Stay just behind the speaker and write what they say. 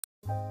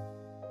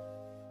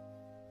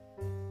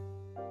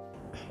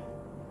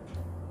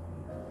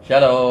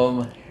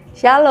Shalom.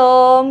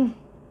 Shalom.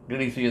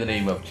 Greetings to you in the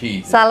name of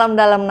Jesus. Salam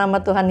dalam nama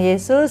Tuhan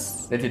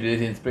Yesus. Let's do this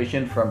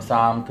inspiration from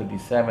Psalm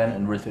 37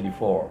 and verse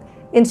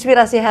 34.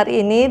 Inspirasi hari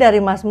ini dari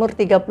Mazmur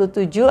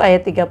 37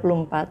 ayat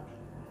 34.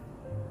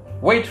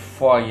 Wait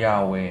for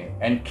Yahweh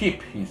and keep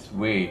his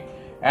way,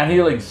 and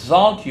he'll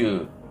exalt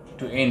you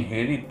to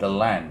inherit the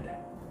land.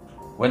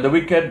 When the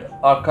wicked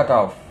are cut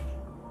off,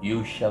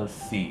 you shall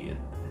see it.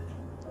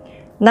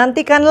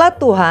 Nantikanlah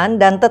Tuhan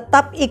dan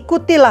tetap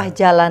ikutilah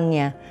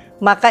jalannya,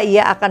 maka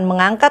ia akan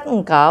mengangkat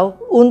engkau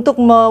untuk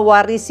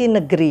mewarisi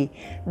negeri,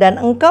 dan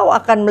engkau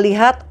akan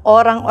melihat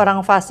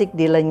orang-orang fasik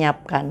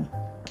dilenyapkan.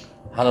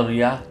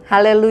 Hallelujah.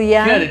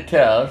 Haleluya. Here it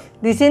tells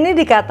Di sini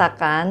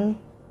dikatakan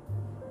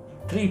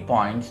 3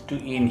 points to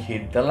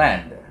inherit the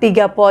land.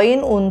 3 poin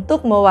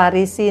untuk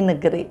mewarisi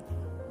negeri.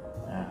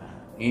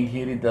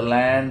 Inherit the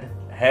land,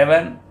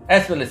 heaven,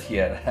 as well as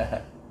here.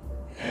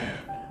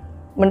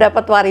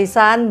 Mendapat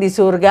warisan di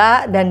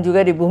surga dan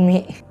juga di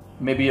bumi.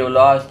 Maybe you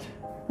lost.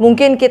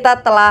 Mungkin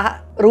kita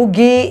telah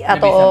rugi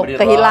atau somebody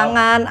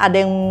kehilangan, ada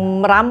yang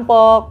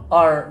merampok,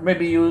 Or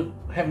maybe you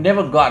have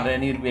never got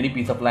any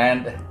piece of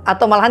land.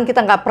 atau malahan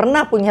kita nggak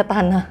pernah punya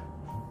tanah.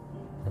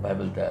 The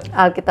Bible tells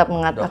Alkitab the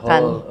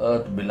mengatakan whole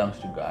earth belongs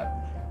to God.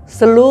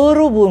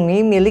 seluruh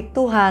bumi milik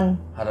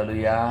Tuhan.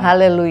 Hallelujah.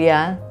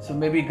 Haleluya. So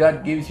maybe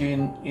God gives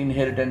you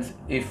inheritance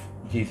if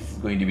Jesus is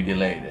going to be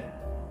delayed.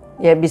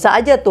 Ya bisa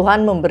aja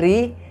Tuhan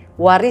memberi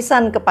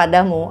warisan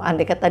kepadamu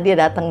andai kata dia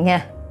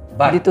datangnya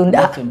But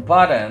ditunda. what's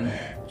important,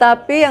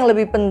 Tapi yang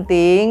lebih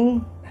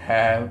penting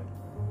have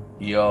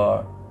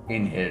your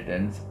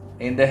inheritance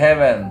in the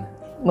heaven.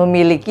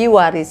 memiliki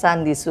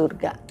warisan di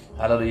surga.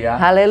 Hallelujah.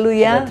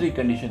 Haleluya. So there are 3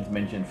 conditions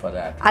mentioned for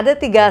that. Ada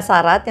 3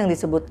 syarat yang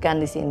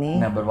disebutkan di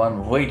sini. Number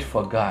 1, wait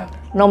for God.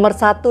 Nomor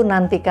 1,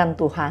 nantikan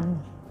Tuhan.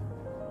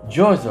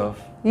 Joseph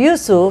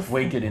Yusuf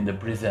waited in the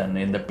prison,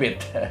 in the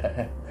pit.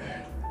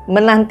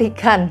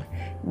 menantikan,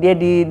 dia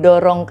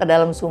didorong ke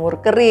dalam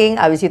sumur kering,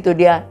 habis itu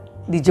dia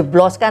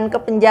dijebloskan ke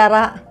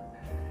penjara.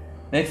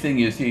 Next thing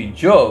you see,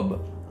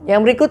 Job,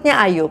 Yang berikutnya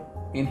Ayub,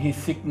 in his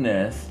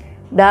sickness,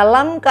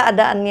 dalam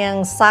keadaan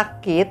yang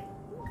sakit,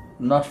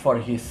 not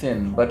for his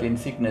sin, but in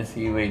sickness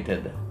he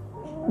waited.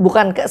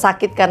 bukan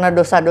sakit karena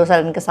dosa-dosa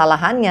dan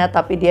kesalahannya,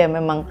 tapi dia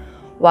memang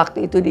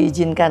waktu itu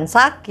diizinkan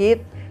sakit,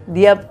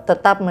 dia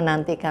tetap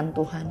menantikan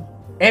Tuhan.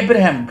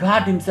 Abraham,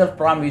 God himself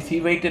promised, he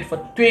waited for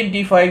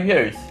 25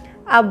 years.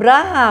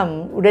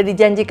 Abraham udah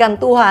dijanjikan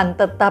Tuhan,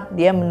 tetap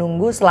dia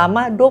menunggu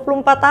selama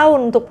 24 tahun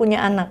untuk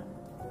punya anak.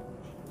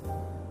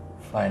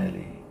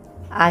 Finally,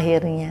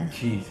 Akhirnya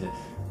Jesus,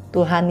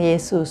 Tuhan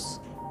Yesus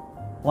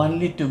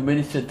only to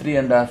minister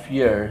 3.5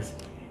 years,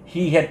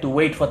 he had to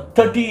wait for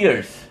 30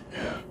 years.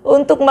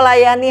 untuk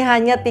melayani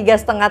hanya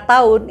 3,5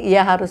 tahun,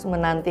 ia harus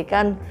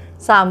menantikan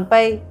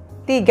sampai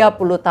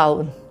 30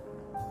 tahun.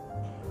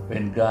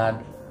 When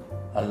God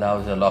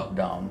allows a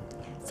lockdown,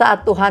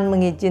 Saat Tuhan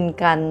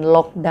mengizinkan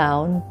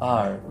lockdown,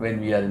 or when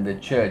we are in the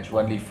church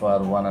only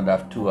for 1.5,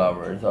 2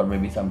 hours, or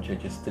maybe some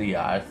churches 3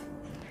 hours,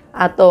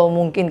 atau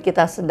mungkin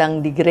kita sedang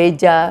di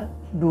gereja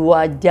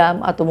 2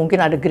 jam, atau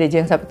mungkin ada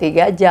gereja yang sampai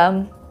 3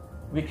 jam.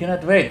 we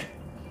cannot wait.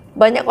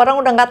 Banyak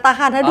orang udah nggak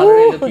tahan, Already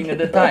aduh, looking at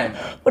the time.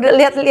 udah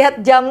lihat-lihat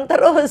jam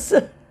terus.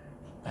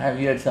 I have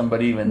heard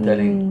somebody even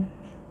telling,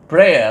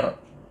 prayer,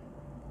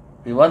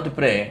 we want to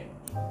pray,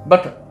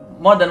 but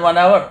more than 1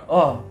 hour,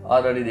 oh,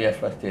 already they are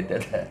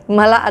frustrated.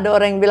 Malah ada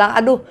orang yang bilang,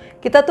 aduh,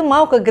 kita tuh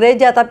mau ke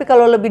gereja, tapi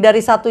kalau lebih dari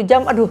 1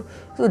 jam, aduh,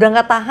 sudah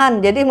nggak tahan.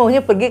 Jadi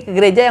maunya pergi ke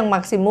gereja yang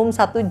maksimum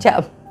 1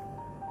 jam.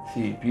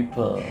 See,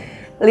 people.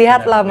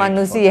 Lihatlah cannot wait for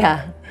manusia,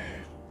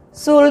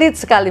 sulit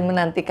sekali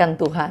menantikan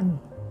Tuhan.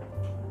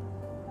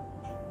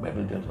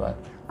 Bible tells what?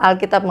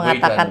 Alkitab Wait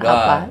mengatakan on God,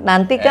 apa?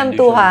 Nantikan and you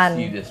shall Tuhan,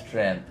 receive the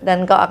strength.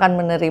 dan kau akan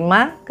menerima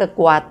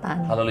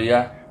kekuatan.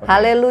 Hallelujah. Okay.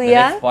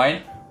 Haleluya. The next point,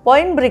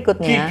 Poin keep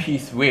berikutnya,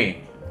 his way.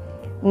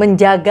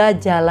 menjaga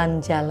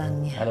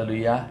jalan-jalannya.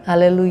 Hallelujah.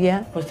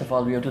 Haleluya. First of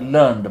all, we have to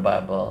learn the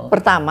Bible,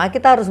 Pertama,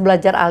 kita harus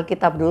belajar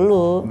Alkitab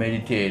dulu,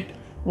 meditate,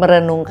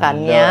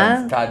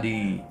 merenungkannya, learn,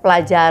 study,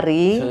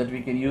 pelajari, so that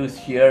we can use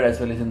here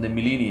as well as in the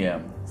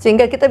millennium.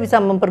 sehingga kita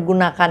bisa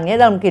mempergunakannya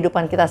dalam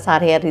kehidupan kita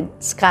sehari-hari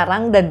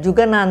sekarang dan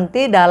juga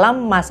nanti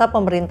dalam masa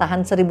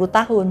pemerintahan 1000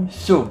 tahun.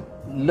 So,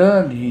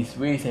 learn his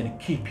ways and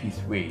keep his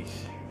ways.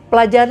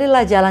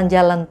 Pelajarilah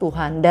jalan-jalan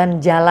Tuhan dan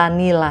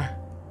jalanilah.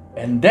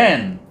 And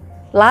then,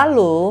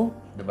 Lalu,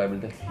 the Bible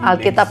tells he will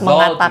Alkitab exalt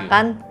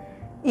mengatakan,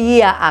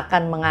 ia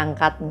akan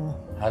mengangkatmu.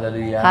 you.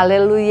 Hallelujah.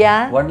 Haleluya.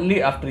 Only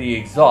after he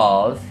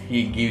exalts,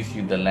 he gives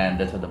you the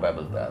land. That's what the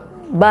Bible tells.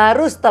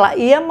 Baru setelah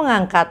ia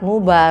mengangkatmu,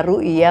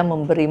 baru ia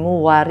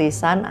memberimu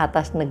warisan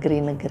atas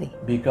negeri-negeri.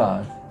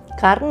 Because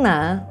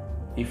Karena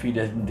if he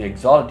doesn't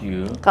exalt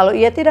you, kalau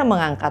ia tidak and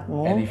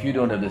mengangkatmu if you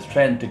don't have the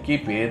strength to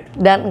keep it,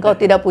 dan engkau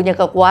tidak punya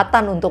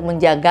kekuatan untuk yeah,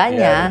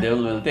 menjaganya, the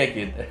devil will take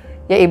it.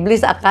 ya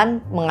iblis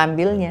akan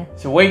mengambilnya.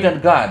 So wait on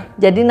God.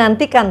 Jadi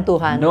nantikan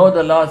Tuhan. Know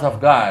the laws of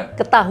God.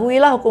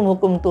 Ketahuilah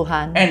hukum-hukum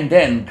Tuhan. And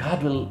then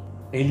God will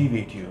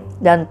elevate you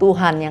Dan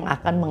Tuhan yang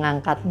akan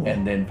mengangkatmu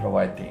and then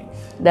provide things.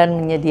 dan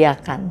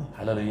menyediakan.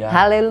 Hallelujah.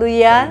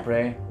 Haleluya. Shall we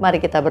pray? Mari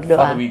kita Father,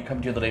 berdoa. we come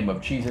to you in the name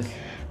of Jesus.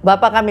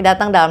 Bapa, kami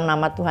datang dalam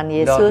nama Tuhan Lord,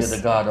 you're Yesus.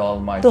 the God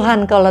Almighty.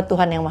 Tuhan, Kaulah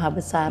Tuhan yang maha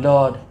besar.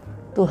 Lord,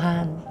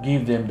 Tuhan,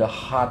 give them the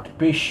heart,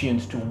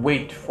 patience to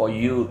wait for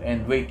you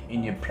and wait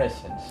in your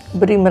presence.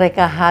 beri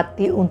mereka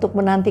hati untuk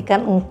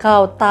menantikan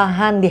Engkau,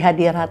 tahan di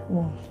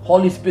hadirat-Mu.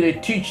 Holy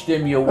Spirit, teach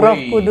them your Roh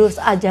ways Kudus,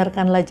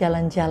 ajarkanlah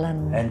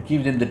jalan-jalan-Mu. and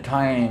give them the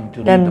time to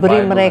Dan read the beri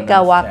Bible mereka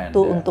and waktu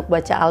understand. untuk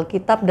baca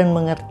Alkitab dan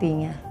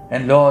mengertinya.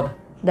 And Lord,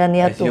 Dan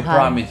ya as you Tuhan,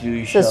 promise,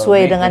 you shall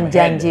sesuai make dengan them head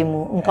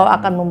janji-Mu, Engkau and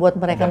akan membuat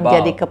mereka above.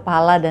 menjadi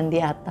kepala dan di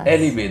atas.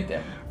 elevate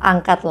them.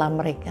 Angkatlah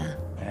mereka.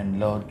 And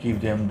Lord,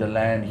 give them the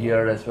land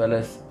here as well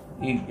as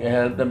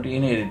help them to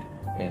inherit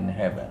in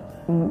heaven.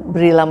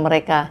 Berilah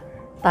mereka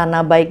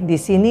tanah baik di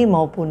sini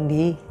maupun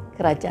di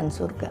kerajaan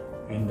surga.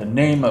 In the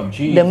name of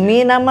Jesus,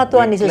 Demi nama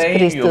Tuhan we Yesus claim your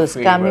Kristus,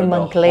 favor kami the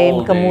mengklaim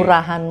whole day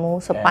kemurahan-Mu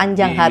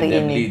sepanjang and hari lead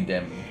them, ini. lead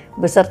them.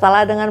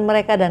 Besertalah dengan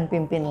mereka dan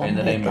pimpinlah In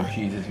the name mereka. of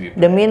Jesus, we pray.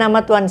 Demi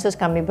nama Tuhan Yesus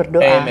kami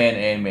berdoa. Amen,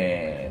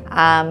 amen.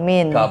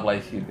 Amin. God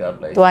bless you, God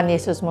bless you. Tuhan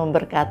Yesus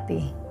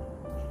memberkati.